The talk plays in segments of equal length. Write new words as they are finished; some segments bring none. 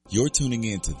You're tuning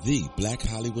in to the Black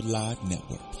Hollywood Live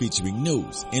Network, featuring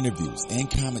news, interviews, and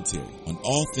commentary on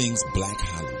all things Black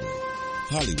Hollywood.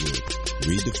 Hollywood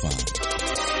redefined.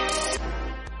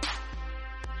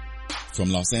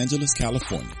 From Los Angeles,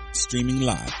 California, streaming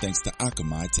live thanks to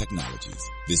Akamai Technologies.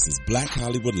 This is Black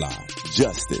Hollywood Live.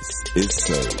 Justice is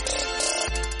served.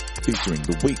 Featuring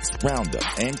the week's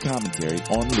roundup and commentary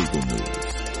on legal news.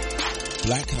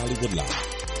 Black Hollywood Live.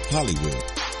 Hollywood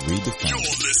redefined. You're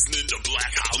listening to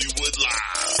Black Hollywood Live.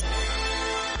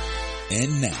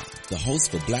 And now, the host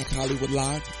for Black Hollywood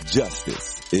Live,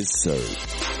 Justice is Served.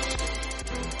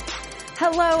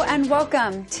 Hello and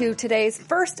welcome to today's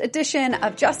first edition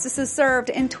of Justice is Served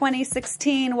in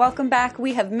 2016. Welcome back.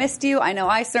 We have missed you. I know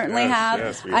I certainly have.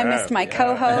 Yes, I missed my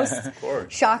co-hosts,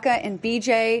 Shaka and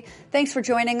BJ. Thanks for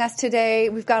joining us today.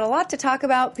 We've got a lot to talk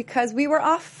about because we were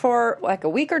off for like a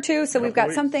week or two, so we've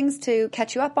got some things to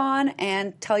catch you up on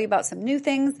and tell you about some new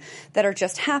things that are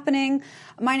just happening.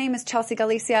 My name is Chelsea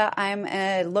Galicia. I'm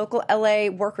a local LA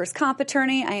workers' comp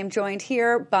attorney. I am joined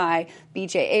here by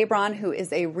BJ Abron, who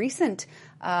is a recent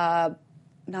law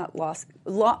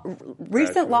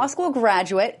school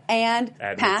graduate and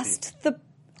passed the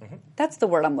that's the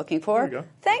word I'm looking for. There you go.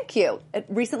 Thank you.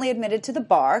 Recently admitted to the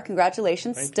bar.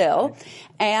 Congratulations still.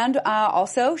 And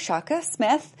also Shaka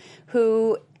Smith,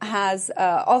 who has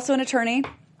also an attorney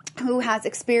who has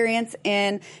experience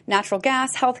in natural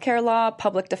gas, healthcare law,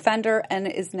 public defender, and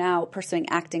is now pursuing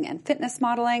acting and fitness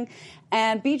modeling.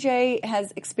 And BJ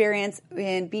has experience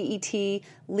in BET,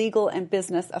 legal and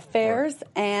business affairs,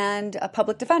 and a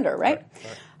public defender, right?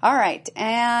 All right.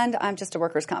 And I'm just a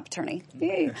workers' comp attorney.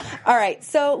 Yay. All right.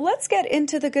 So let's get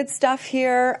into the good stuff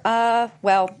here.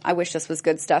 Well, I wish this was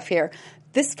good stuff here.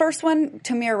 This first one,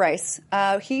 Tamir Rice.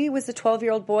 He was a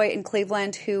 12-year-old boy in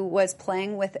Cleveland who was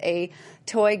playing with a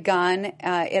toy gun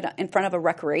in front of a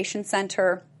recreation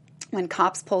center when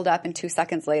cops pulled up and 2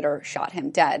 seconds later shot him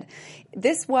dead.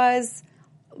 This was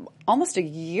almost a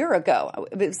year ago.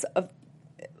 It was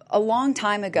a long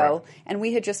time ago, and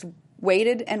we had just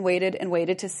waited and waited and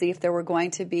waited to see if there were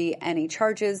going to be any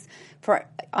charges for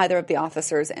either of the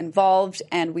officers involved,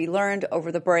 and we learned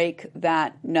over the break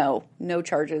that no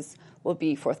charges will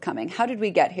be forthcoming. How did we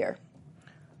get here?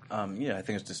 I think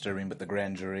it's disturbing, but the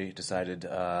grand jury decided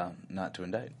not to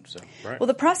indict. So, Well,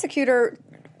 the prosecutor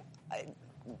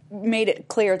made it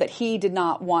clear that he did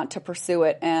not want to pursue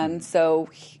it, and so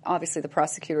obviously the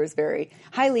prosecutor is very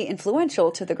highly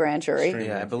influential to the grand jury.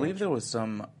 Yeah, I believe there was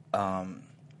some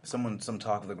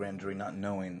talk of the grand jury not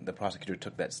knowing the prosecutor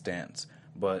took that stance.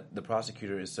 But the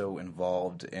prosecutor is so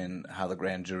involved in how the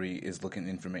grand jury is looking at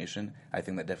information, I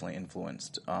think that definitely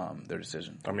influenced their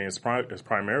decision. I mean, it's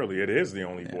primarily, it is the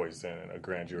only voice in a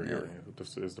grand jury hearing.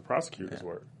 This is the prosecutor's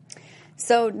work.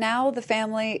 So now the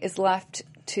family is left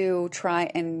to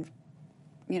try and,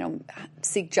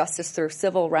 seek justice through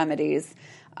civil remedies.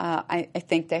 I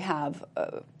think they have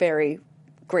a very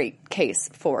great case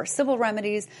for civil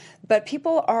remedies, but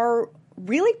people are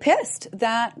really pissed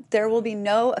that there will be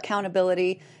no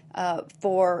accountability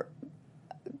for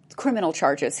criminal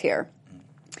charges here.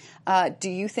 Do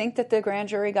you think that the grand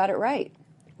jury got it right?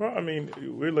 Well, I mean,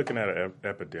 we're looking at an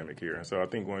epidemic here. And so I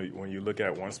think when you look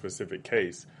at one specific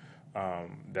case,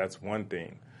 that's one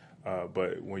thing.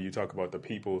 But when you talk about the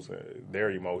people's, their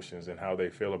emotions and how they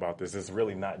feel about this, it's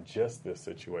really not just this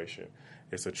situation.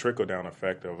 It's a trickle-down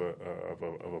effect of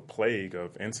a plague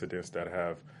of incidents that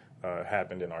have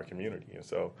happened in our community. And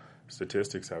so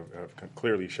statistics have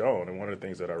clearly shown, and one of the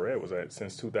things that I read was that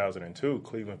since 2002,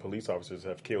 Cleveland police officers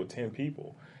have killed 10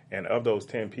 people. And of those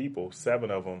 10 people, of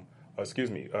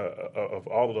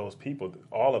all of those people,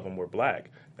 all of them were black.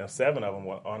 Now, 7 of them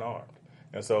were unarmed.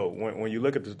 And so when you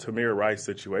look at the Tamir Rice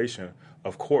situation,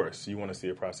 of course, you want to see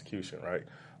a prosecution, right?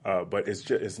 But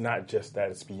it's not just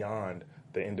that. It's beyond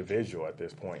the individual at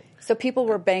this point. So people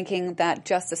were banking that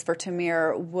justice for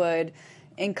Tamir would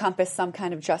encompass some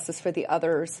kind of justice for the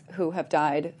others who have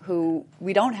died, who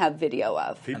we don't have video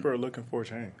of. People are looking for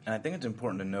change. And I think it's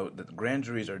important to note that grand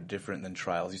juries are different than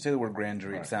trials. You say the word grand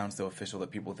jury, it sounds so official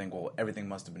that people think, well, everything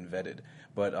must have been vetted.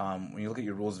 But when you look at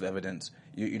your rules of evidence,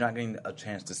 you're not getting a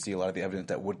chance to see a lot of the evidence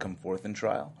that would come forth in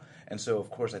trial. And so, of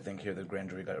course, I think here the grand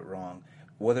jury got it wrong.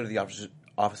 Whether the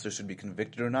officer should be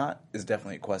convicted or not is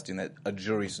definitely a question that a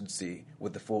jury should see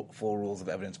with the full rules of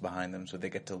evidence behind them, so they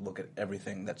get to look at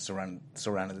everything that surrounded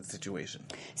the situation.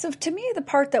 So to me, the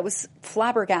part that was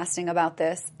flabbergasting about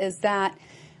this is that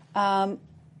on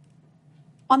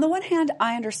the one hand,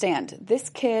 I understand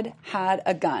this kid had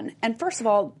a gun. And first of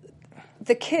all,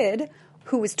 the kid,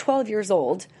 who was 12 years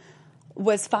old,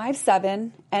 was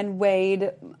 5'7" and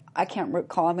weighed, I can't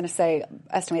recall, I'm going to say,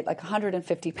 estimate like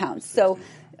 150 pounds. So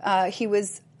he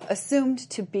was assumed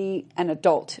to be an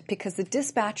adult because the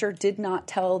dispatcher did not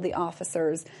tell the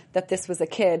officers that this was a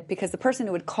kid, because the person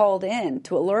who had called in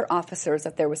to alert officers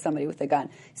that there was somebody with a gun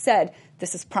said,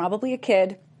 this is probably a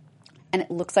kid, and it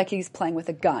looks like he's playing with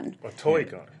a gun. A toy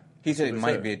gun. He said it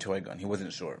might be a toy gun. He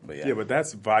wasn't sure, but yeah. Yeah, but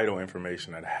that's vital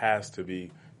information that has to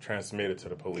be transmitted to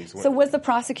the police. So was the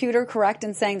prosecutor correct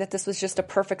in saying that this was just a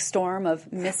perfect storm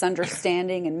of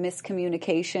misunderstanding and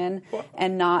miscommunication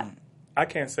and not I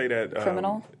can't say that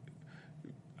criminal?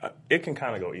 It can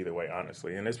kind of go either way,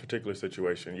 honestly. In this particular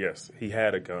situation, yes, he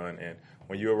had a gun, and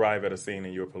when you arrive at a scene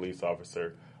and you're a police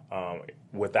officer,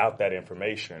 without that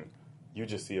information, you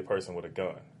just see a person with a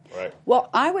gun, right? Well,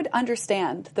 I would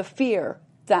understand the fear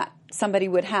that somebody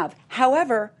would have.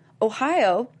 However,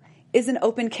 Ohio is an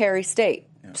open carry state.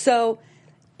 Yeah. So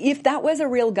if that was a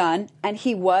real gun and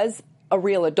he was a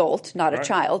real adult, not a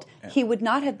child, he would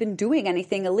not have been doing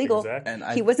anything illegal. Exactly. And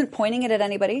he wasn't pointing it at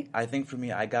anybody. I think for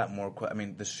me, I got more... I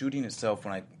mean, the shooting itself,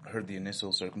 when I heard the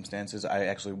initial circumstances, I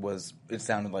actually was... It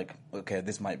sounded like, okay,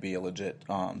 this might be a legit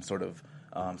sort of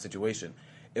situation.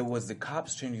 It was the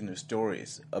cops changing their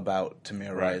stories about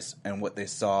Tamir Rice and what they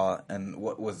saw and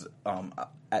what was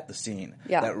at the scene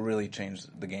that really changed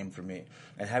the game for me.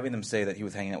 And having them say that he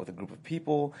was hanging out with a group of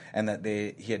people and that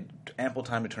he had ample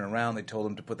time to turn around, they told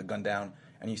him to put the gun down.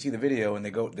 And you see the video, and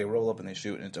they roll up and they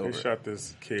shoot, and it's over. They shot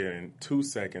this kid in 2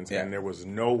 seconds, and there was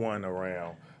no one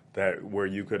around where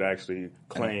you could actually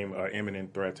claim an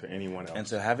imminent threat to anyone else. And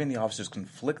so having the officers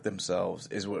conflict themselves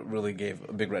is what really gave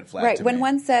a big red flag to when me.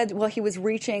 one said, well, he was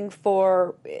reaching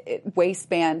for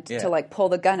waistband to like pull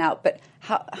the gun out, but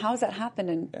how has that happened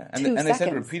in 2 seconds? And they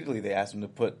said repeatedly they asked him to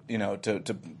put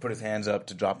to put his hands up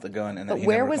to drop the gun, and but he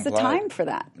where never was complied. the time for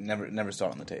that? Never saw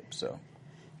it on the tape. So.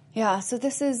 Yeah, so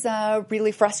this is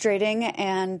really frustrating,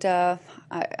 and I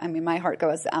mean, my heart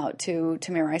goes out to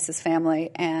Tamir Rice's family,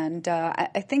 and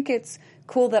I think it's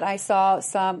cool that I saw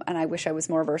some, and I wish I was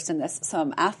more versed in this,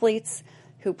 some athletes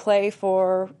who play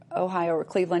for Ohio or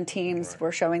Cleveland teams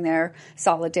were showing their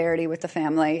solidarity with the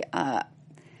family. I'm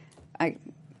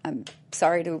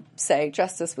sorry to say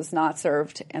justice was not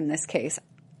served in this case,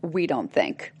 we don't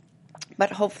think.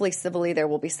 But hopefully civilly there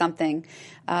will be something.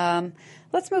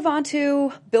 Let's move on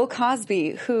to Bill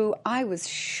Cosby, who I was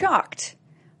shocked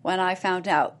when I found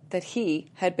out that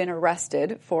he had been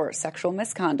arrested for sexual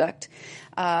misconduct.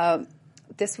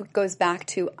 This goes back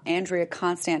to Andrea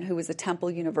Constant, who was a Temple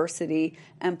University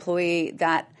employee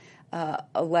that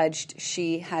alleged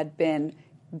she had been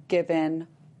given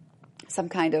some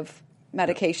kind of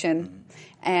medication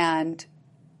and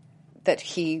that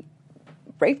he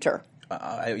raped her.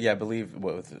 I believe,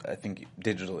 I think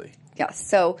digitally. Yes.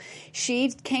 So she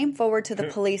came forward to the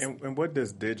police. And what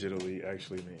does digitally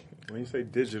actually mean? When you say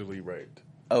digitally raped?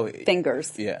 Oh,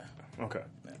 fingers. Yeah. Okay.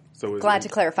 So glad to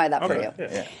clarify that for you.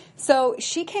 Yeah. So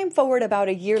she came forward about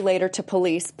a year later to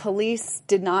police. Police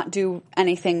did not do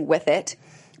anything with it.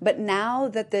 But now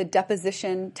that the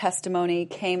deposition testimony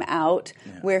came out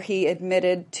where he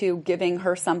admitted to giving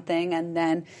her something and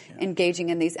then engaging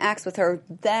in these acts with her,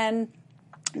 then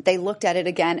they looked at it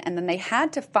again, and then they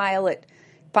had to file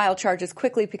charges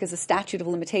quickly because the statute of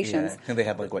limitations. I think they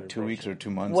had 2 weeks or 2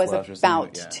 months was left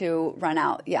about to run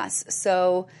out. Yes,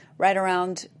 so right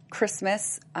around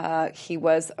Christmas, he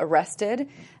was arrested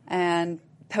and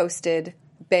posted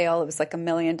bail. It was like $1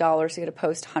 million. He had to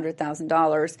post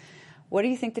 $100,000. What do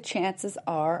you think the chances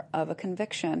are of a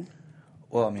conviction?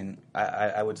 Well, I mean,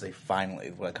 I would say finally,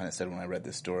 what I kind of said when I read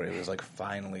this story. It was like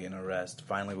finally an arrest.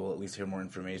 Finally we'll at least hear more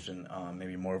information,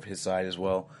 maybe more of his side as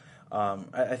well.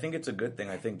 I think it's a good thing.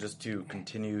 I think just to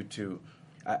continue to,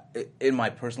 in my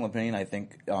personal opinion, I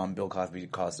think Bill Cosby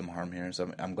caused some harm here,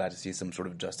 so I'm glad to see some sort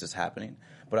of justice happening.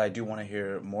 But I do want to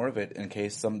hear more of it in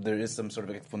case there is some sort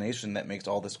of explanation that makes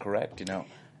all this correct,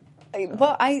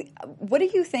 Well, what do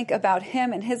you think about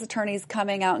him and his attorneys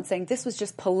coming out and saying this was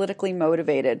just politically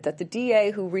motivated, that the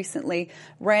DA who recently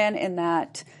ran in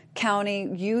that county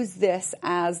used this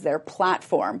as their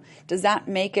platform? Does that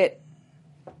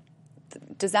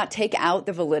take out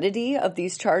the validity of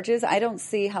these charges? I don't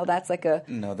see how that's like a...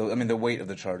 No, the weight of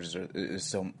the charges there's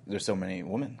so many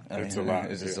women. It's a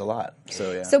lot. It's a lot.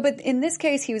 So, yeah. So, but in this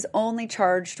case, he was only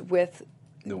charged with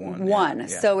the one. Yeah.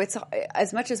 So it's,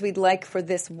 as much as we'd like for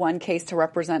this one case to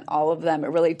represent all of them, it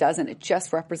really doesn't. It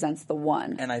just represents the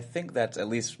one. And I think that's at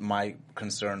least my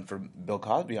concern for Bill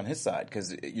Cosby on his side,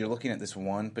 because you're looking at this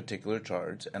one particular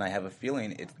charge, and I have a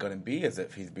feeling it's going to be as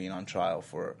if he's being on trial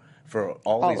for for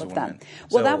all these of women. them.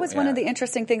 Well, So, that was one of yeah. the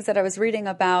interesting things that I was reading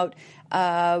about.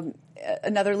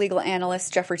 Another legal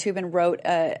analyst, Jeffrey Toobin, wrote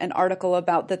an article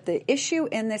about that the issue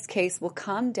in this case will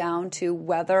come down to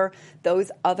whether those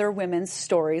other women's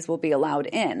stories will be allowed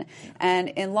in. And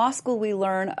in law school, we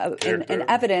learn in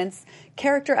evidence,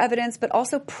 character evidence, but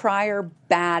also prior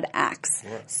bad acts.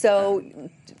 Right. So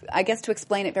I guess to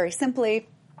explain it very simply,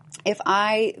 if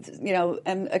I,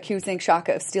 am accusing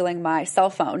Shaka of stealing my cell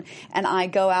phone, and I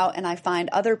go out and I find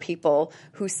other people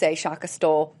who say Shaka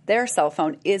stole their cell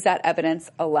phone, is that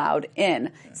evidence allowed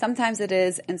in? Sometimes it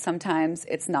is, and sometimes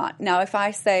it's not. Now, if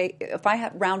I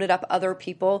had rounded up other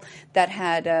people that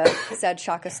had said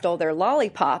Shaka stole their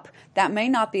lollipop, that may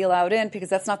not be allowed in because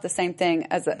that's not the same thing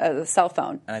as a cell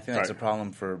phone. And I think that's a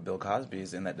problem for Bill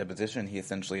Cosby's. In that deposition, he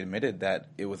essentially admitted that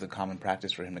it was a common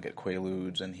practice for him to get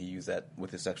Quaaludes, and he used that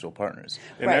with his sexual partners.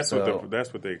 And Right.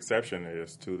 that's what the exception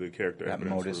is to the character That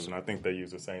evidence modus. rules. And I think they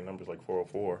use the same numbers, like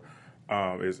 404.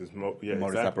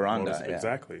 Modus operandi, yeah.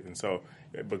 Exactly. And so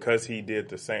because he did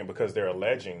the same, because they're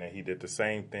alleging that he did the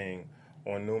same thing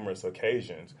on numerous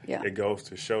occasions, it goes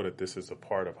to show that this is a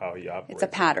part of how he operates. It's a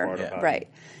pattern, right?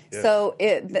 Yes. So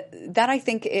that I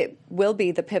think it will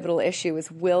be the pivotal issue: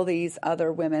 is will these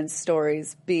other women's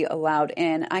stories be allowed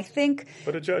in? I think,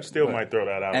 but a judge still might throw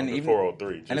that out on the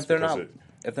 403. And if they're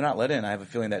not let in, I have a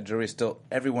feeling that jury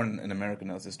everyone in America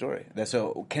knows the story.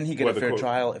 So can he get a fair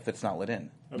trial if it's not let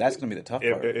in? That's going to be the tough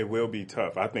part. It will be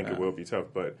tough. I think it will be tough,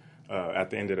 but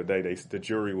at the end of the day, the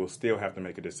jury will still have to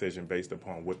make a decision based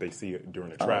upon what they see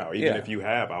during the trial, even if you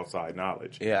have outside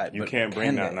knowledge. Yeah, you can't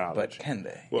bring that knowledge. But can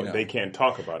they? Well, they can't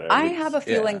talk about it. I have a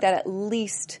feeling that at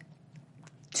least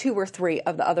 2 or 3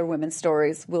 of the other women's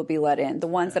stories will be let in. The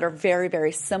ones that are very,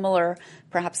 very similar,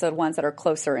 perhaps the ones that are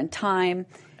closer in time.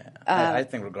 I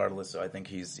think regardless, I think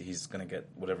he's going to get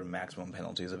whatever maximum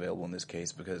penalty is available in this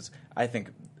case, because I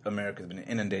think America's been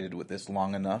inundated with this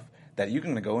long enough that you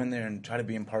can go in there and try to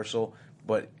be impartial,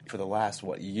 but for the last,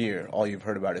 year, all you've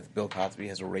heard about is Bill Cosby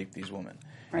has raped these women.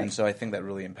 Right. And so I think that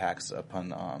really impacts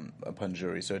upon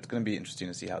jury. So it's going to be interesting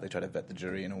to see how they try to vet the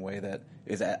jury in a way that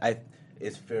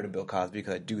is fair to Bill Cosby,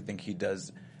 because I do think he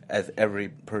does, as every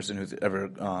person who's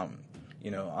ever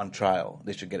on trial,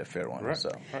 they should get a fair one. Right. So,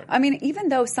 I mean, even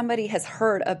though somebody has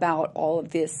heard about all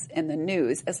of this in the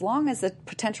news, as long as a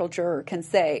potential juror can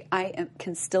say,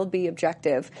 can still be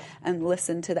objective and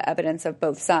listen to the evidence of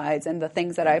both sides, and the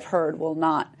things that I've heard will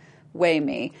not weigh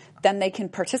me, then they can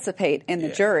participate in the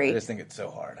jury. I just think it's so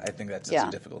hard. I think that's such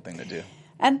a difficult thing to do.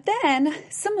 And then,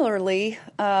 similarly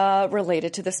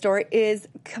related to the story, is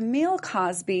Camille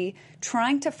Cosby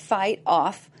trying to fight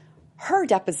off her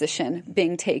deposition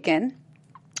being taken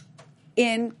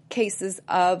in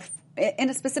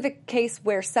a specific case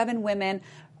where 7 women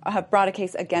have brought a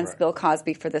case against Bill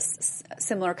Cosby for this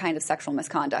similar kind of sexual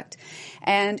misconduct.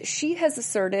 And she has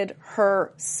asserted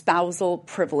her spousal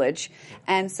privilege.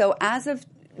 And so as of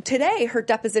today, her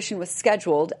deposition was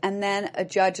scheduled, and then a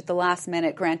judge at the last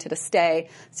minute granted a stay,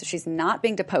 so she's not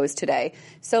being deposed today.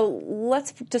 So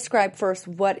let's describe first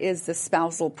what is the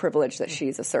spousal privilege that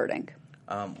she's asserting.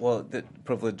 Well, the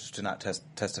privilege to not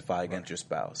testify against your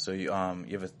spouse. So you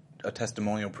have a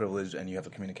testimonial privilege and you have a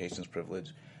communications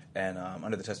privilege. And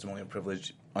under the testimonial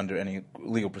privilege, under any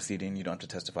legal proceeding, you don't have to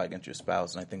testify against your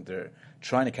spouse. And I think they're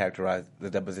trying to characterize the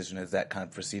deposition as that kind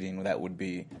of proceeding that would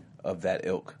be of that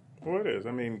ilk. Well, it is.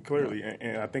 I mean, clearly,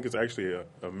 and I think it's actually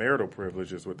a marital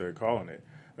privilege is what they're calling it,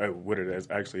 what it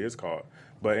actually is called.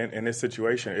 But in this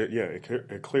situation,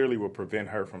 it clearly will prevent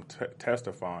her from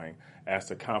testifying as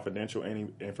to confidential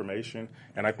information.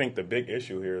 And I think the big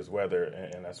issue here is whether,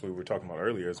 and that's what we were talking about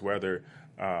earlier, is whether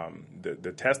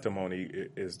the testimony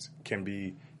can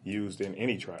be used in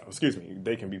any trial. Excuse me,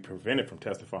 they can be prevented from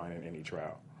testifying in any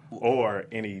trial or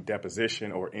any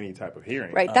deposition or any type of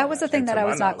hearing. Right. That was the thing that I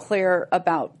was not clear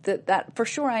about. That for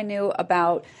sure I knew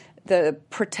about the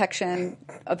protection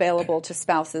available to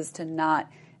spouses to not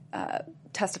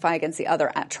testify against the other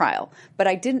at trial. But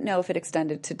I didn't know if it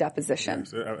extended to deposition.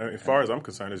 Yes. As far as I'm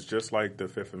concerned, it's just like the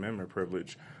Fifth Amendment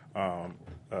privilege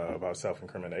about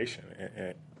self-incrimination.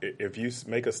 And if you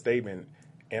make a statement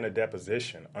in a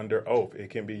deposition under oath, it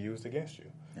can be used against you.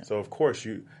 Yeah. So, of course,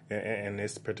 in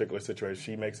this particular situation,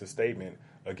 she makes a statement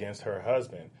against her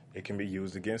husband. It can be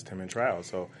used against him in trial.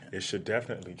 So it should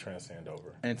definitely transcend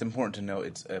over. And it's important to know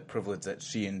it's a privilege that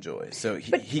she enjoys. So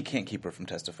he can't keep her from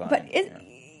testifying. But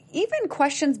even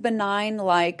questions benign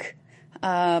like,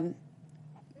 was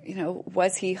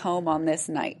he home on this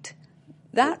night?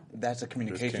 That's a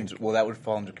communications. Well, that would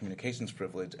fall under communications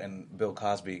privilege, and Bill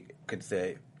Cosby could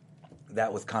say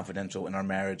that was confidential in our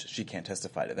marriage. She can't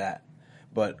testify to that.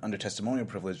 But under testimonial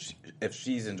privilege, if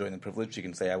she's enjoying the privilege, she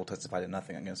can say, I will testify to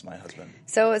nothing against my husband.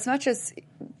 So as much as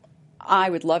I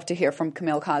would love to hear from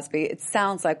Camille Cosby, it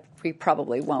sounds like we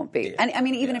probably won't be. Yeah. And I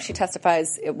mean, even if she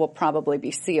testifies, it will probably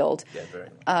be sealed. Yeah,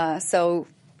 very. So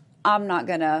I'm not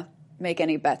going to make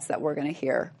any bets that we're going to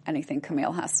hear anything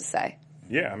Camille has to say.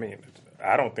 Yeah, I mean,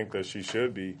 I don't think that she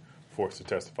should be forced to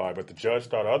testify, but the judge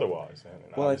thought otherwise.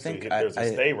 And Well, I obviously think there's a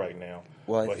I- stay right now,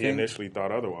 Well, I but he think- initially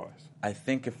thought otherwise. I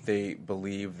think if they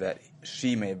believe that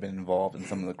she may have been involved in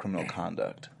some of the criminal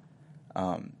conduct,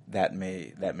 that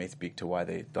may speak to why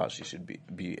they thought she should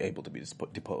be able to be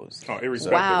deposed. Oh,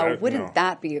 irrespective Wow, of that, wouldn't no.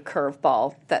 that be a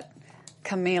curveball that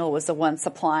Camille was the one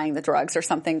supplying the drugs or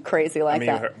something crazy like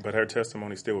that? But her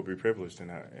testimony still would be privileged in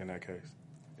that case,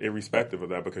 irrespective of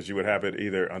that, because you would have it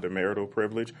either under marital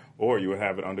privilege or you would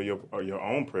have it under your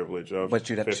own privilege of But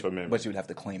you'd have Fifth to, Amendment. but you would have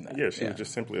to claim that. Yeah, she would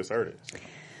just simply assert it.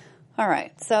 All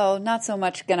right, so not so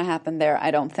much going to happen there,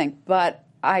 I don't think. But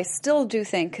I still do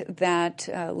think that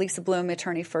Lisa Bloom,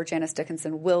 attorney for Janice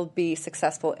Dickinson, will be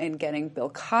successful in getting Bill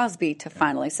Cosby to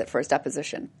finally sit for his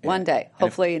deposition one day,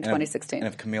 hopefully in 2016. And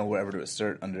if Camille were ever to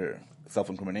assert under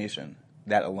self-incrimination,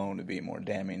 that alone would be more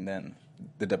damning than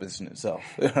the deposition itself,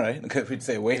 right? Because we'd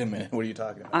say, wait a minute, what are you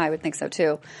talking about? I would think so,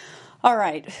 too. All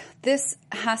right, this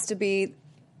has to be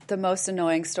the most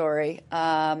annoying story.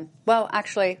 Well,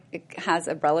 actually, it has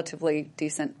a relatively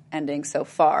decent ending so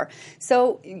far.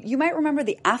 So you might remember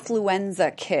the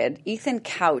affluenza kid. Ethan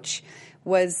Couch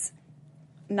was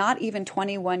not even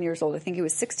 21 years old. I think he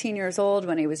was 16 years old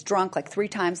when he was drunk, like 3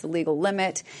 times the legal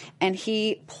limit. And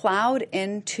he plowed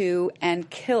into and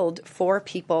killed 4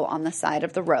 people on the side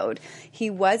of the road. He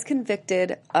was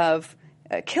convicted of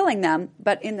killing them,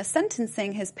 but in the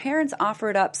sentencing, his parents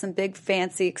offered up some big,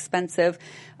 fancy, expensive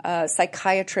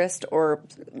psychiatrist or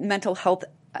mental health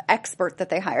expert that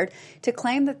they hired to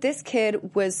claim that this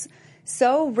kid was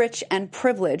so rich and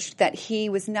privileged that he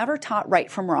was never taught right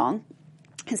from wrong.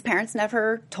 His parents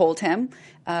never told him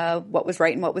what was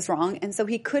right and what was wrong, and so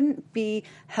he couldn't be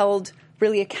held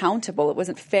really accountable. It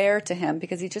wasn't fair to him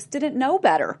because he just didn't know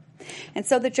better. And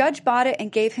so the judge bought it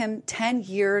and gave him 10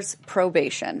 years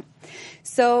probation.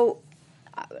 So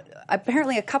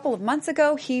apparently a couple of months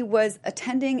ago, he was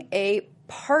attending a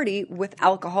party with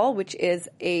alcohol, which is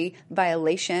a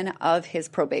violation of his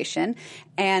probation.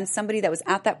 And somebody that was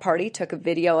at that party took a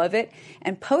video of it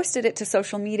and posted it to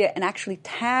social media and actually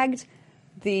tagged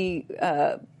the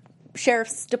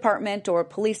sheriff's department or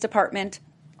police department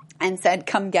and said,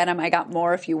 come get him, I got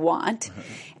more if you want.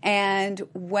 And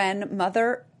when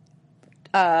mother,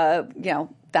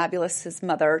 Fabulous, his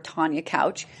mother, Tanya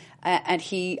Couch, and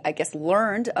he, I guess,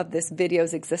 learned of this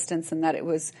video's existence and that it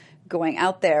was going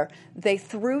out there, they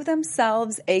threw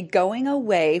themselves a going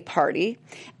away party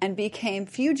and became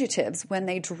fugitives when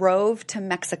they drove to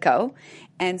Mexico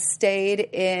and stayed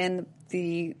in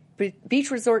the beach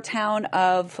resort town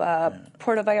of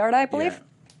Puerto Vallarta, I believe. Yeah.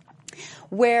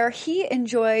 Where he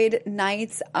enjoyed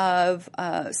nights of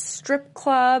strip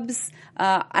clubs.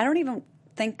 I don't even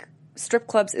think strip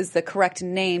clubs is the correct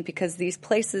name because these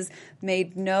places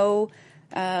made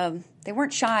they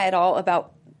weren't shy at all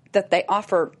about that they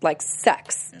offer like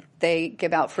sex. Yeah. They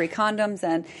give out free condoms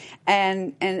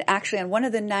and actually on one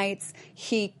of the nights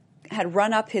he had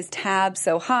run up his tab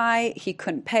so high he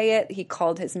couldn't pay it. He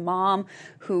called his mom,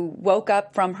 who woke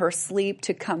up from her sleep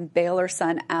to come bail her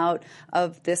son out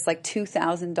of this like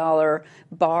 $2,000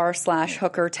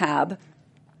 bar/hooker tab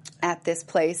at this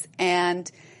place.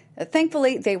 And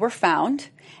thankfully they were found.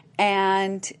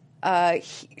 And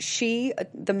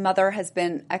the mother has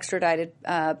been extradited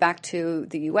back to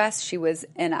the U.S. She was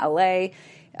in L.A.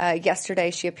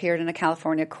 Yesterday she appeared in a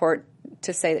California court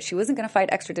to say that she wasn't going to fight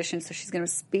extradition, so she's going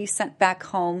to be sent back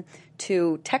home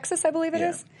to Texas, I believe it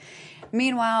is.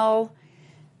 Meanwhile,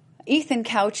 Ethan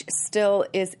Couch still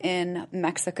is in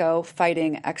Mexico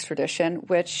fighting extradition,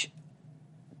 which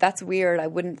that's weird. I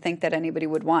wouldn't think that anybody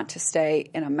would want to stay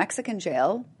in a Mexican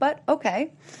jail, but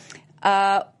okay.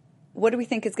 What do we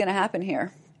think is going to happen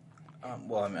here?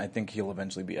 I think he'll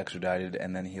eventually be extradited,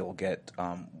 and then he'll get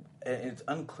it's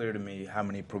unclear to me how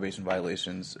many probation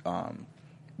violations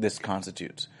this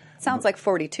constitutes. Sounds like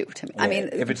 42 to me. Yeah, I mean,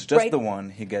 if it's just the one,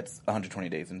 he gets 120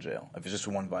 days in jail. If it's just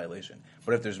one violation,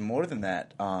 but if there's more than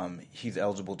that, he's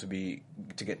eligible to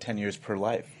get 10 years per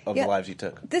life of the lives he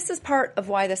took. This is part of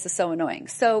why this is so annoying.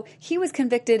 So he was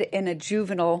convicted in a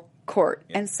juvenile court,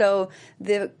 and so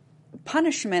the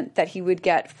punishment that he would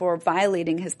get for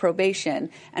violating his probation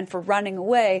and for running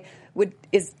away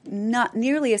is not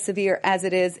nearly as severe as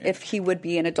it is if he would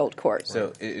be in adult court.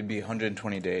 So it'd be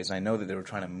 120 days. I know that they were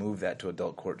trying to move that to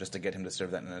adult court just to get him to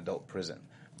serve that in an adult prison.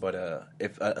 But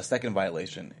if a second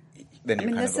violation, then you're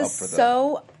kind this of up is for the...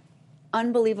 so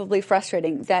unbelievably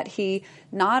frustrating that he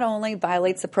not only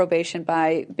violates the probation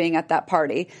by being at that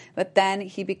party, but then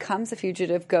he becomes a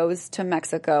fugitive, goes to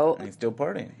Mexico, And he's still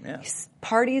partying, yeah.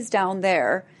 parties down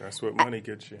there, That's what money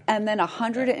gets you. and then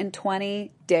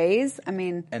 120 days. I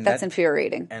mean, And that's that-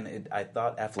 infuriating. And I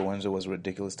thought affluenza was a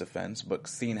ridiculous defense, but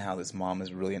seeing how this mom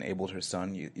has really enabled her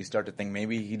son, you start to think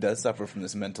maybe he does suffer from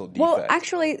this mental defect. Well,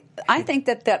 actually, I think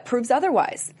that proves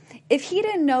otherwise. If he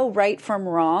didn't know right from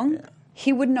wrong,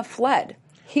 he wouldn't have fled.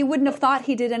 He wouldn't have thought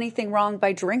he did anything wrong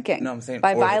by drinking, No, I'm saying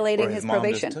by or violating his his mom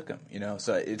probation. just took him,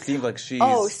 so it seems like she's...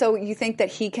 Oh, so you think that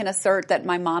he can assert that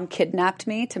my mom kidnapped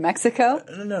me to Mexico?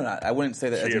 No, I wouldn't say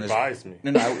that. She as an advised me.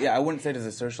 No, I wouldn't say it as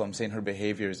assertional. I'm saying her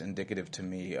behavior is indicative to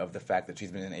me of the fact that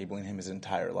she's been enabling him his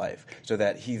entire life, so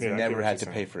that he's Yeah, I get never what had you're to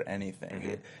saying. pay for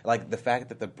anything. Like the fact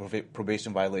that the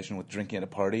probation violation was drinking at a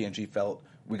party, and she felt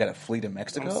we got to flee to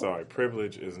Mexico. I'm sorry,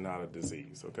 privilege is not a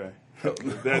disease, okay?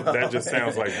 that just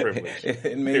sounds like privilege.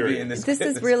 It may be Period. in this. This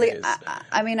is this really. case.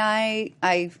 I mean,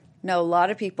 I know a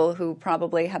lot of people who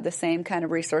probably have the same kind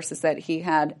of resources that he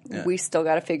had. Yeah. We still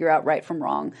got to figure out right from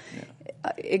wrong.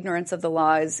 Ignorance of the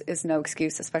law is no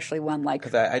excuse, especially one like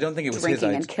 'Cause I don't think it was his drinking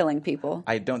idea. and killing people.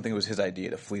 I don't think it was his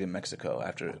idea to flee to Mexico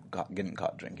after getting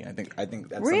caught drinking. I think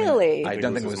that's Really? something- I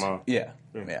don't think it was. his mom. Yeah.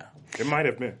 It might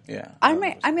have been. Yeah. I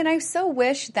mean, I so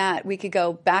wish that we could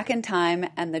go back in time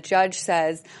and the judge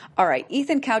says, all right,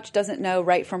 Ethan Couch doesn't know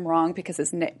right from wrong because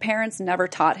his parents never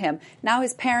taught him. Now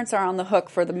his parents are on the hook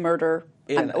for the murder.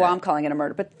 I'm calling it a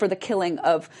murder, but for the killing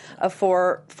of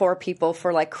four people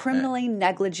for like criminally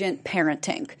negligent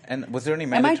parenting. And was there any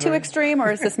Am mandatory... I too extreme,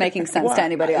 or is this making sense Well, to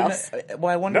anybody else?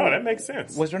 Well, I wonder. No, that makes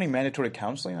sense. Was there any mandatory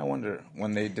counseling? I wonder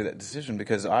when they did that decision,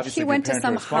 because obviously He went your to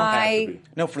parents some are responsible. high.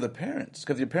 No, for the parents,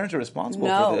 because your parents are responsible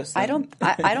for No, this. I don't.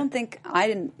 I don't think I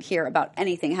didn't hear about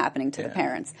anything happening to the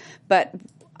parents. But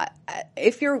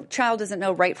if your child doesn't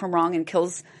know right from wrong and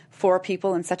kills 4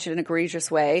 people in such an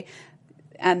egregious way,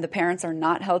 and the parents are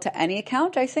not held to any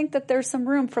account, I think that there's some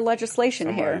room for legislation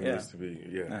Somebody here. needs to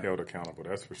be held accountable,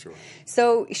 that's for sure.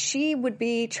 So she would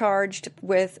be charged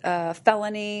with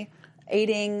felony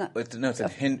aiding It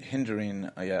said hindering.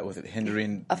 Was it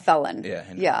hindering? a felon. Yeah,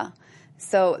 hindering. Yeah.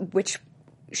 So which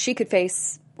she could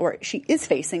face, or she is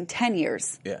facing 10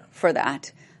 years for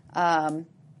that.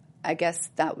 I guess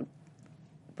that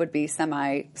would be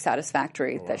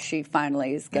semi-satisfactory that she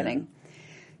finally is getting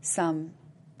some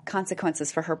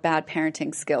consequences for her bad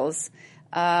parenting skills.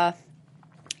 Yeah,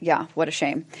 what a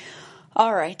shame.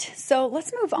 All right, so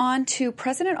let's move on to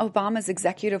President Obama's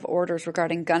executive orders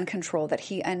regarding gun control that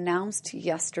he announced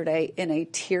yesterday in a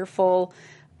tearful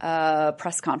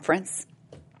press conference.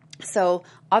 So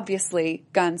obviously,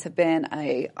 guns have been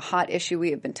a hot issue.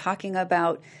 We have been talking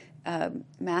about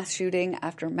mass shooting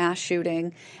after mass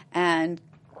shooting, and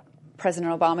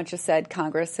President Obama just said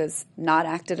Congress has not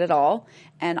acted at all,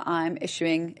 and I'm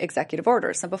issuing executive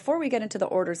orders. So before we get into the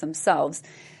orders themselves,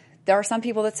 there are some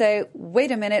people that say, wait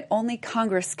a minute, only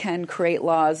Congress can create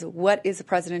laws. What is the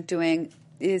president doing?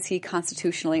 Is he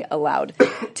constitutionally allowed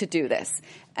to do this?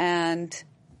 And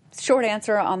short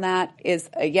answer on that is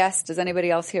a yes. Does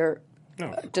anybody else here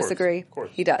disagree? Of course.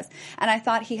 He does. And I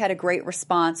thought he had a great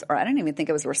response, or I don't even think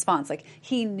it was a response. Like,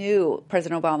 he knew,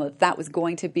 President Obama, that was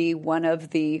going to be one of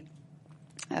the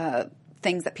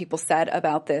things that people said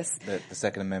about this. The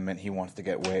Second Amendment, he wants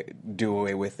to do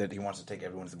away with it. He wants to take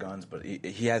everyone's guns, but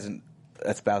he hasn't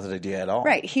espoused the idea at all.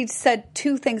 Right. He said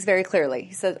 2 things very clearly.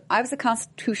 He said, I was a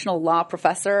constitutional law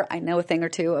professor. I know a thing or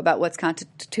two about what's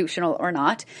constitutional or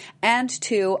not. And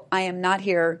 2, I am not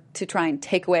here to try and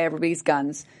take away everybody's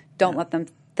guns. Don't let them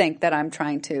think that I'm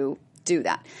trying to do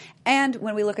that. And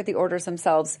when we look at the orders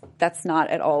themselves, that's not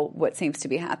at all what seems to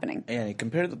be happening. And he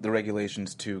compared the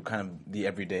regulations to kind of the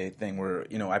everyday thing where,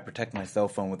 I protect my cell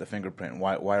phone with a fingerprint.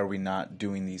 Why are we not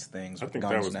doing these things with think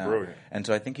guns that was now? brilliant. And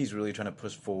so I think he's really trying to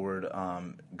push forward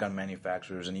gun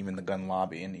manufacturers and even the gun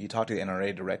lobby. And he talked to the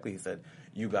NRA directly. He said,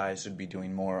 you guys should be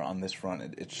doing more on this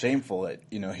front. It's shameful that,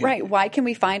 Right. Why can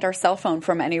we find our cell phone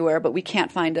from anywhere, but we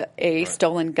can't find a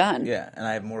stolen gun? Yeah, and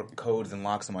I have more codes and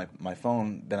locks on my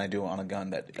phone than I do on a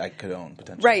gun that I could own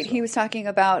potentially. Right. So. He was talking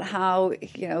about how,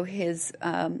 his,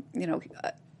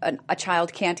 a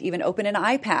child can't even open an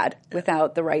iPad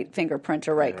without the right fingerprint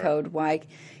or right code. Why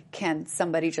can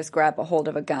somebody just grab a hold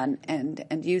of a gun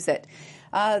and use it?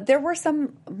 There were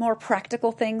some more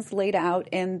practical things laid out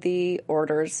in the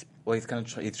orders. Well,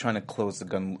 he's trying to close the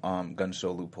gun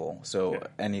show loophole. So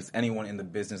anyone in the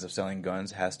business of selling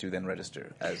guns has to then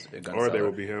register as a gun seller. Or they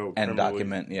will be held and criminally-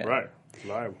 document. Right.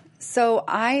 Liable. So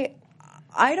I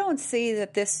don't see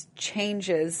that this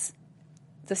changes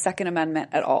the Second Amendment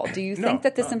at all? Do you think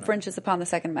that this infringes upon the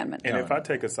Second Amendment? And if I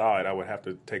take a side, I would have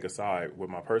to take a side with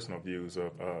my personal views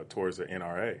of towards the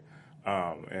NRA,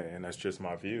 and that's just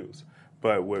my views.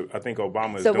 But what I think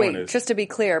Obama is doing is... just to be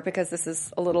clear, because this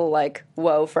is a little like,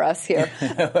 whoa for us here.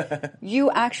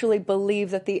 You actually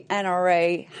believe that the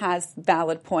NRA has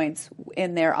valid points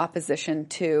in their opposition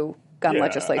to gun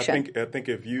legislation? I think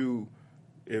if you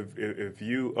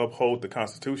uphold the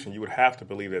Constitution, you would have to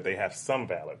believe that they have some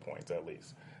valid points at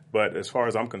least. But as far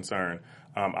as I'm concerned,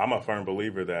 I'm a firm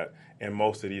believer that in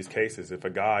most of these cases, if a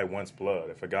guy wants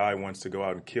blood, if a guy wants to go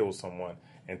out and kill someone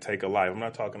and take a life, I'm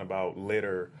not talking about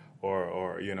litter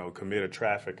or commit a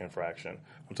traffic infraction.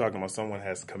 I'm talking about someone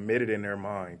has committed in their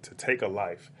mind to take a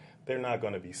life. They're not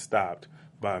going to be stopped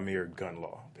by a mere gun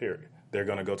law, period. They're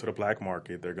going to go to the black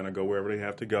market. They're going to go wherever they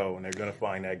have to go, and they're going to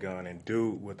find that gun and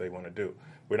do what they want to do.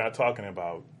 We're not talking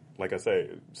about, like I say,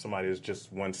 somebody who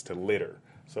just wants to litter.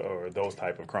 Or those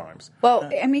type of crimes. Well,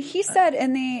 I mean, he said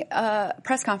in the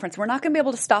press conference, we're not going to be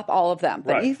able to stop all of them.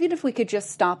 But even if we could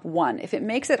just stop one, if it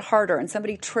makes it harder and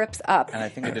somebody trips up. And I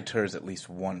think it deters at least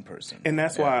one person. And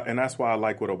that's why I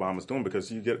like what Obama's doing, because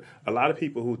you get a lot of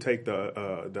people who take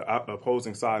the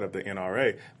opposing side of the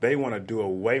NRA, they want to do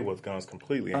away with guns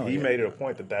completely. And he made it a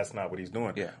point that that's not what he's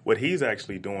doing. Yeah. What he's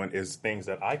actually doing is things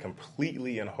that I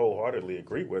completely and wholeheartedly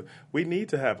agree with. We need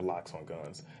to have locks on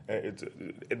guns.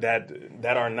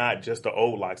 That are not just the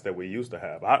old locks that we used to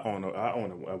have. I own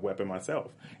a weapon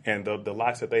myself, and the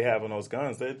locks that they have on those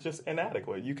guns, they're just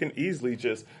inadequate. You can easily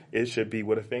it should be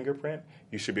with a fingerprint.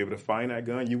 You should be able to find that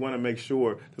gun. You want to make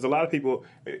sure, because a lot of people,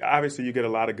 obviously you get a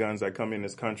lot of guns that come in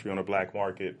this country on the black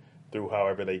market through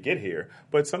however they get here.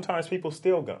 But sometimes people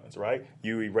steal guns, right?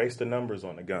 You erase the numbers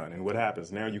on the gun, and what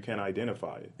happens? Now you can't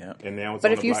identify it. Yep. And now it's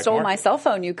but on if you stole my cell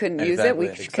phone, you couldn't use it. We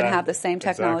could have the same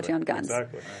technology on guns.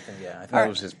 Exactly. I think that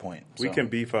was his point. We can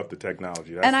beef up the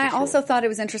technology. And I also thought it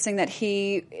was interesting that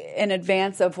he, in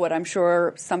advance of what I'm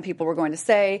sure some people were going to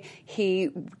say, he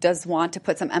does want to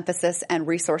put some emphasis and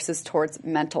resources towards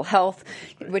mental health,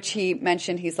 which he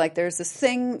mentioned. He's like, there's this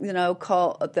thing,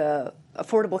 called the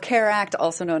Affordable Care Act,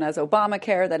 also known as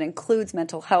Obamacare, that includes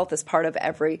mental health as part of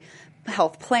every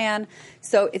health plan.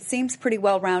 So it seems pretty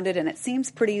well-rounded, and it seems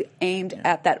pretty aimed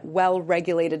at that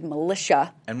well-regulated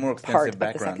militia and more extensive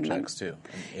background checks too.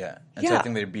 So I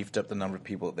think they beefed up the number of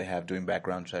people that they have doing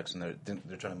background checks, and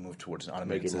they're trying to move towards an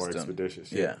automated system. Make it more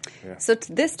expeditious. Yeah. So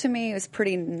this to me is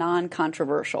pretty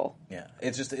non-controversial. Yeah,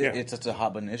 it's just it's just a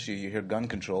hot button issue. You hear gun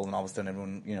control, and all of a sudden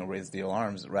everyone raises the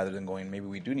alarms rather than going, maybe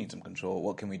we do need some control.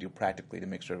 What can we do practically to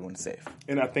make sure everyone's safe?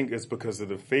 And I think it's because of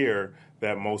the fear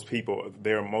that most people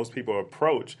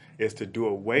approach is to do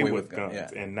away with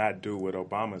guns and not do what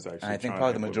Obama's actually. And I think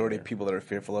probably the majority of people that are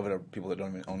fearful of it are people that don't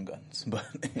even own guns. But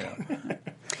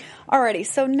Alrighty,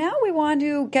 so now we want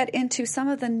to get into some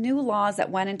of the new laws that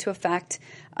went into effect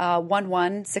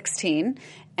 1/1/16,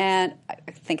 and I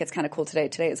think it's kind of cool today.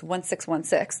 Today is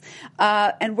 1/6/16,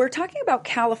 and we're talking about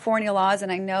California laws,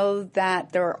 and I know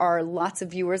that there are lots of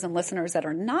viewers and listeners that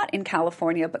are not in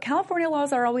California, but California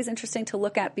laws are always interesting to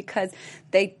look at because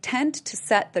they tend to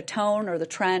set the tone or the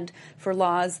trend for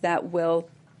laws that will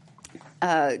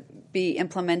be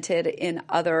implemented in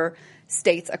other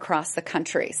states across the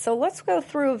country. So let's go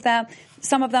through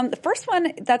some of them. The first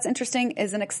one that's interesting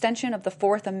is an extension of the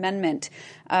Fourth Amendment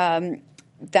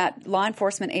that law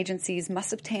enforcement agencies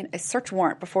must obtain a search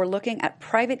warrant before looking at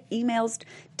private emails,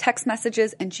 text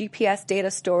messages, and GPS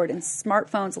data stored in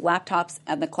smartphones, laptops,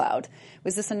 and the cloud.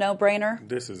 Was this a no-brainer?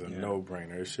 This is a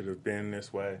no-brainer. It should have been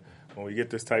this way. When we get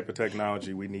this type of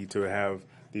technology, we need to have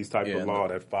these type of law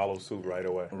that follow suit right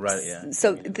away. Right, yeah.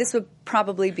 So this would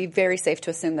probably be very safe to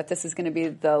assume that this is going to be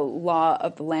the law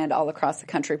of the land all across the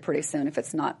country pretty soon, if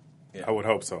it's not. Yeah. I would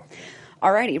hope so.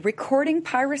 Alrighty, recording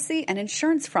piracy and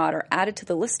insurance fraud are added to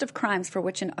the list of crimes for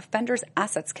which an offender's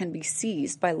assets can be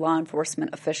seized by law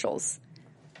enforcement officials.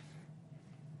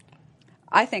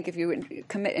 I think if you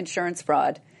commit insurance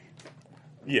fraud...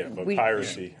 Yeah, but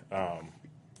piracy...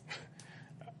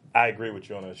 I agree with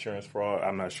you on the insurance fraud.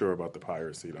 I'm not sure about the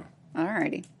piracy, though.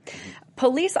 Alrighty.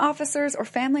 Police officers or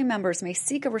family members may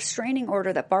seek a restraining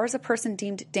order that bars a person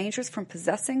deemed dangerous from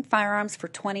possessing firearms for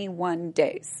 21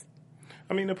 days.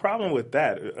 I mean, the problem with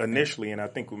that initially, and I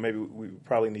think maybe we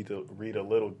probably need to read a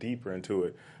little deeper into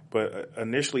it, but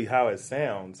initially how it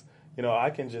sounds,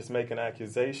 I can just make an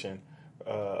accusation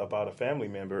about a family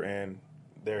member and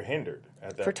they're hindered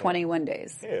at that for point. 21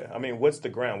 days. Yeah, I mean, what's the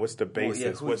ground? What's the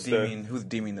basis? Who's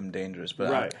deeming them dangerous?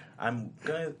 But right. I'm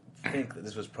going to think that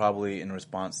this was probably in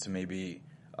response to maybe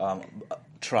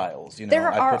trials.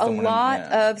 There are a lot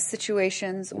of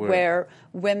situations where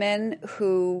women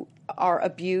who are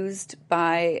abused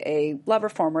by a lover,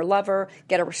 former lover,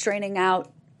 get a restraining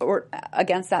out or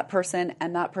against that person,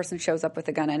 and that person shows up with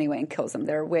a gun anyway and kills them.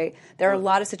 There are a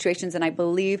lot of situations, and I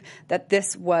believe that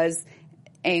this was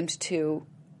aimed to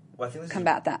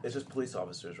combat that. It's just police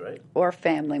officers, right? Or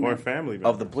family Or members. family members.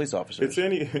 Of the police officers. It's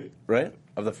any... Right?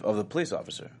 Of the police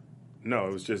officer. No,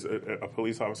 it was just a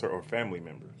police officer or family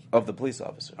members. Of the police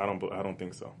officer. I don't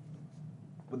think so.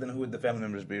 But then who would the family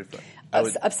members be from?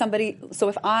 Of somebody.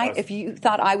 So if you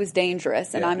thought I was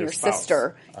dangerous and I'm your your spouse.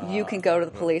 sister, you can go to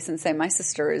the police and say my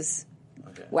sister is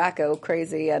wacko,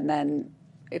 crazy, and then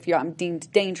if I'm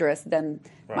deemed dangerous, then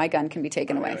my gun can be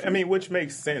taken away. I mean, which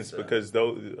makes sense because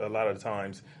a lot of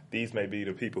times these may be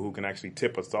the people who can actually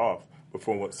tip us off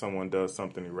before someone does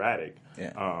something erratic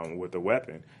with a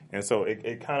weapon. And so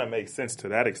it kind of makes sense to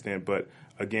that extent. But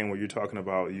again, when you're talking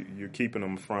about you're keeping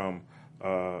them from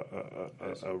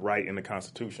a right in the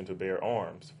Constitution to bear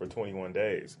arms for 21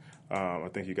 days, I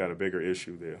think you got a bigger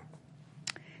issue there.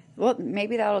 Well,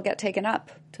 maybe that'll get taken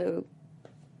up to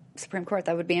Supreme Court.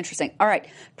 That would be interesting. All right.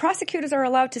 Prosecutors are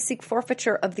allowed to seek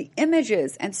forfeiture of the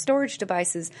images and storage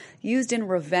devices used in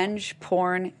revenge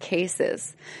porn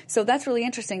cases. So that's really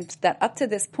interesting that up to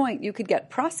this point you could get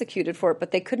prosecuted for it,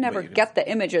 but they could never get the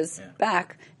images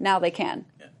back. Now they can.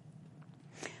 Yeah.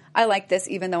 I like this,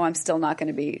 even though I'm still not going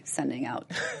to be sending out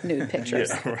nude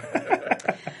pictures.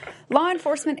 Law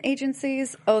enforcement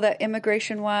agencies. Oh, that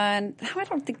immigration one. I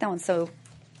don't think that one's so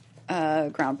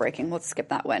groundbreaking. Let's skip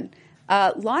that one.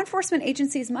 Law enforcement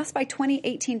agencies must by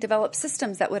 2018 develop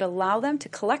systems that would allow them to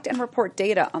collect and report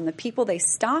data on the people they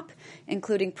stop,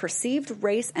 including perceived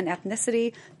race and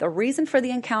ethnicity, the reason for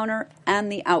the encounter,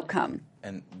 and the outcome.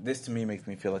 And this to me makes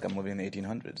me feel like I'm living in the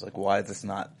 1800s. Like, why is this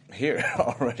not here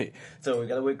already? So we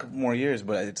got to wait a couple more years,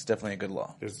 but it's definitely a good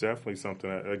law. It's definitely something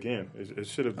that, again, it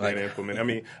should have been implemented. I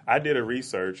mean, I did a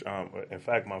research. In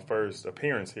fact, my first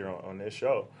appearance here on this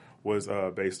show was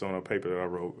based on a paper that I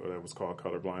wrote that was called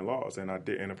Colorblind Laws. And I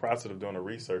did, in the process of doing the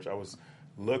research, I was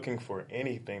looking for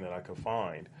anything that I could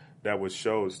find that would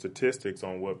show statistics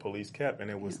on what police kept,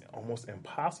 and it was almost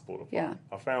impossible to find. Yeah.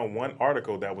 I found one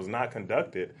article that was not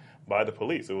conducted by the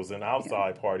police. It was an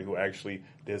outside party who actually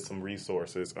did some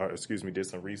research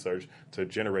to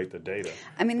generate the data.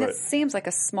 I mean, this seems like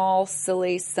a small,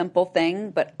 silly, simple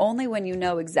thing, but only when you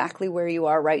know exactly where you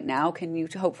are right now can you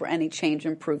hope for any change,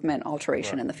 improvement,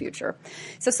 alteration in the future.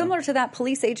 So similar to that,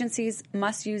 police agencies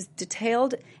must use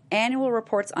detailed annual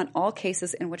reports on all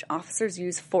cases in which officers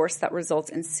use force that results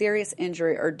in serious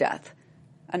injury or death.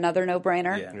 Another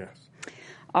no-brainer? Yeah. Yes.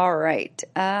 All right.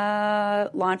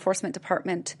 Law enforcement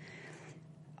department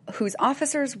whose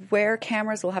officers wear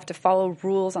cameras will have to follow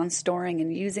rules on storing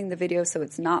and using the video so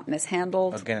it's not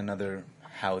mishandled. Again, another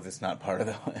how is this not part of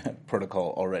the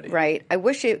protocol already? Right. I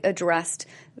wish it addressed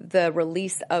the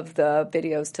release of the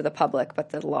videos to the public, but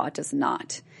the law does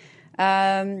not.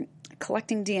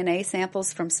 Collecting DNA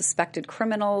samples from suspected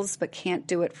criminals, but can't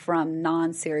do it from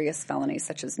non-serious felonies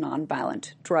such as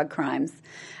nonviolent drug crimes.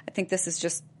 I think this is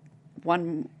just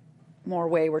one more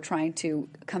way we're trying to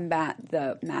combat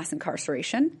the mass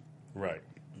incarceration. Right.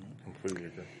 Completely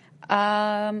agree.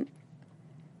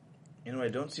 You know, I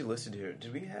don't see listed here.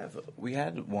 We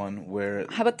had one where...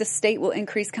 How about the state will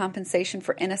increase compensation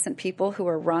for innocent people who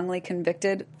are wrongly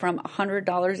convicted from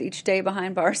 $100 each day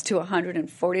behind bars to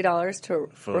 $140 to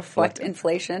reflect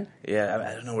inflation? Yeah,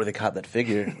 I don't know where they caught that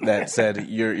figure that said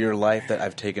your life that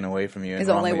I've taken away from you is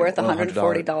only worth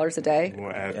 $140 a day.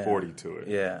 We'll add 40 to it.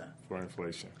 Yeah. For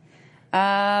inflation.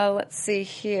 Let's see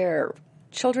here.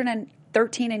 Children and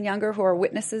 13 and younger who are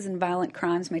witnesses in violent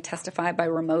crimes may testify by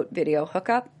remote video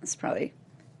hookup. That's probably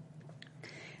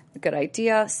a good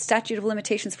idea. Statute of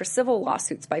limitations for civil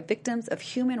lawsuits by victims of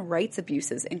human rights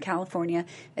abuses in California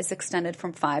is extended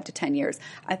from 5 to 10 years.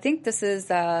 I think this is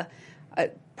a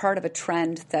part of a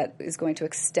trend that is going to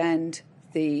extend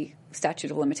the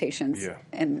statute of limitations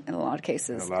in a lot of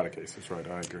cases. In a lot of cases, right.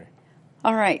 I agree.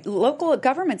 All right. Local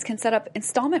governments can set up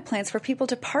installment plans for people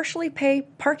to partially pay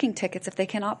parking tickets if they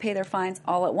cannot pay their fines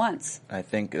all at once. I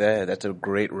think that's a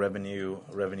great revenue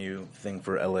thing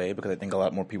for LA because I think a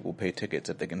lot more people pay tickets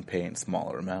if they can pay in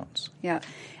smaller amounts. Yeah.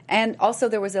 And also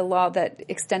there was a law that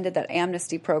extended that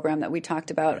amnesty program that we talked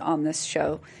about on this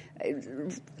show.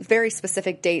 Very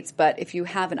specific dates, but if you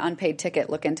have an unpaid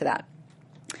ticket, look into that.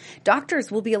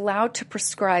 Doctors will be allowed to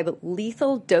prescribe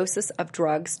lethal doses of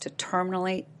drugs to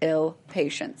terminally ill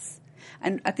patients.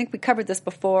 And I think we covered this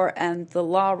before, and the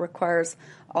law requires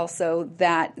also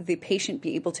that the patient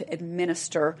be able to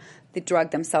administer the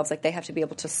drug themselves, like they have to be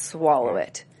able to swallow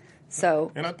it.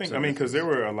 So, and I think, because there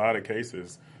were a lot of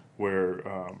cases where,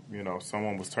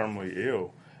 someone was terminally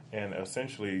ill, and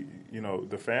essentially,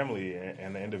 the family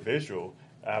and the individual,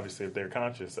 obviously, if they're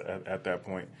conscious at that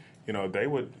point, they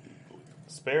would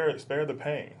spare the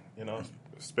pain,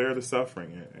 spare the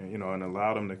suffering, and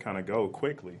allow them to kind of go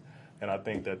quickly. And I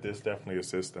think that this definitely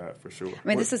assists that for sure. I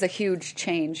mean, this is a huge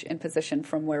change in position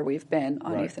from where we've been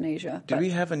on euthanasia. Did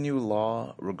we have a new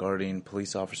law regarding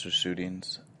police officer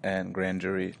shootings and grand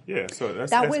jury? Yeah, so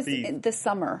that was in the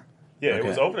summer. Yeah, It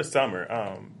was over the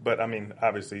summer. But, I mean,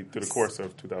 obviously, through the course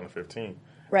of 2015,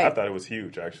 right. I thought it was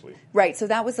huge, actually. Right. So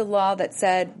that was a law that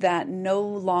said that no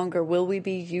longer will we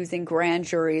be using grand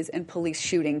juries in police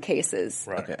shooting cases.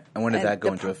 Right. Okay. And when did that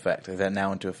go into effect? Is that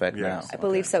now into effect now? I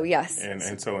believe so, yes.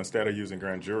 And so instead of using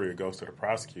grand jury, it goes to the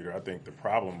prosecutor. I think the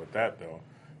problem with that, though,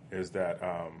 is that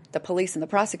the police and the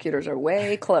prosecutors are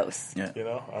way close.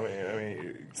 Yeah. I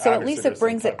mean. So at least it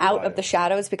brings it out of the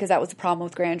shadows, because that was the problem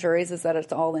with grand juries, is that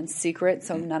it's all in secret.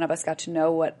 So none of us got to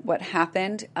know what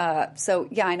happened. So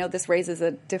yeah, I know this raises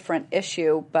a different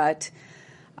issue, but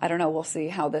I don't know. We'll see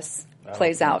how this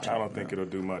plays out. I don't think it'll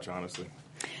do much, honestly.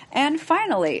 And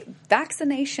finally,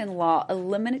 vaccination law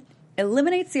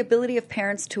eliminates the ability of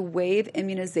parents to waive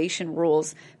immunization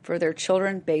rules for their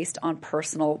children based on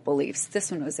personal beliefs.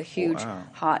 This one was a huge,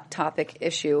 hot topic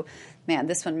issue. Man,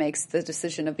 this one makes the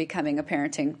decision of becoming a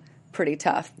parenting pretty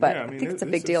tough, but I think it's a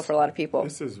big deal for a lot of people.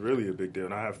 This is really a big deal.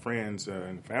 And I have friends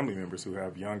and family members who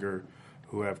have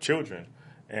children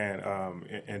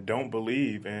and don't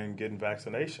believe in getting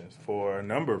vaccinations for a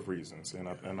number of reasons. And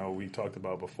I know we talked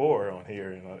about before on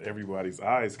here, everybody's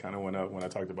eyes kind of went up when I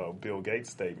talked about Bill Gates'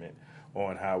 statement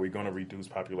on how we're going to reduce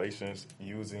populations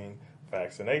using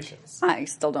vaccinations. I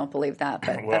still don't believe that,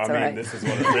 but well, that's all right. This is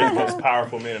one of the most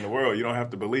powerful men in the world. You don't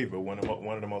have to believe it. One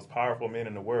of the most powerful men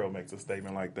in the world makes a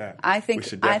statement like that. I think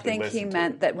he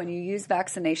meant that when you use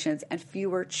vaccinations and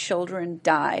fewer children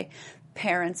die,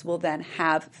 parents will then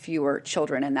have fewer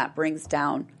children, and that brings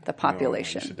down the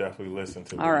population. You should definitely listen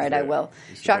to. All right, I will.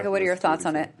 Shaka, what are your thoughts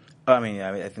on it?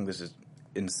 I think this is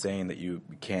insane that you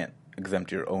can't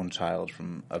exempt your own child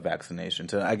from a vaccination.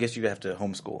 So I guess you have to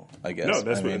homeschool, I guess. No,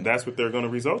 that's what they're going to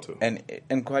result to. And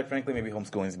quite frankly, maybe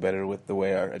homeschooling is better with the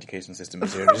way our education system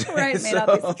is here today. Right, it may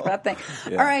not be such a bad thing.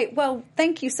 Yeah. All right, well,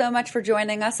 thank you so much for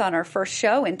joining us on our first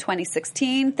show in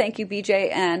 2016. Thank you,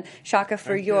 BJ and Shaka,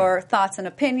 for your thoughts and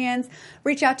opinions.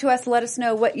 Reach out to us, let us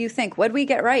know what you think. What did we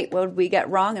get right? What did we get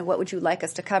wrong? And what would you like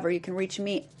us to cover? You can reach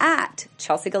me at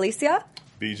Chelsea Galicia.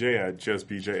 BJ at just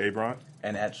BJ Abron.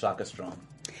 And at Shaka Strong.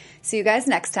 See you guys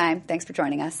next time. Thanks for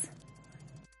joining us.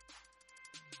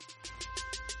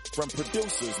 From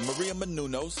producers Maria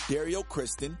Menounos, Dario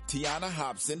Kristen, Tiana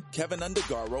Hobson, Kevin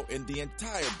Undergaro, and the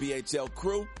entire BHL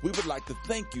crew, we would like to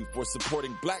thank you for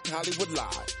supporting Black Hollywood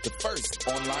Live, the first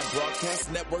online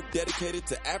broadcast network dedicated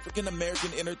to African American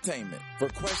entertainment. For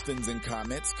questions and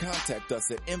comments, contact us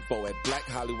at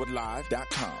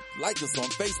info@blackhollywoodlive.com. Like us on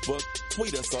Facebook,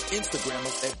 tweet us or Instagram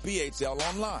us at BHL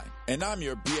Online. And I'm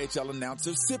your BHL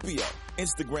announcer, Scipio.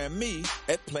 Instagram me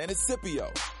at Planet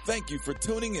Scipio. Thank you for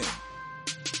tuning in.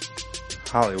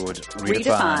 Hollywood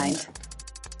Redefined.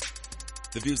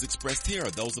 The views expressed here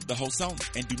are those of the host only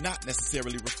and do not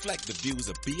necessarily reflect the views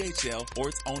of BHL or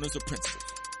its owners or principals.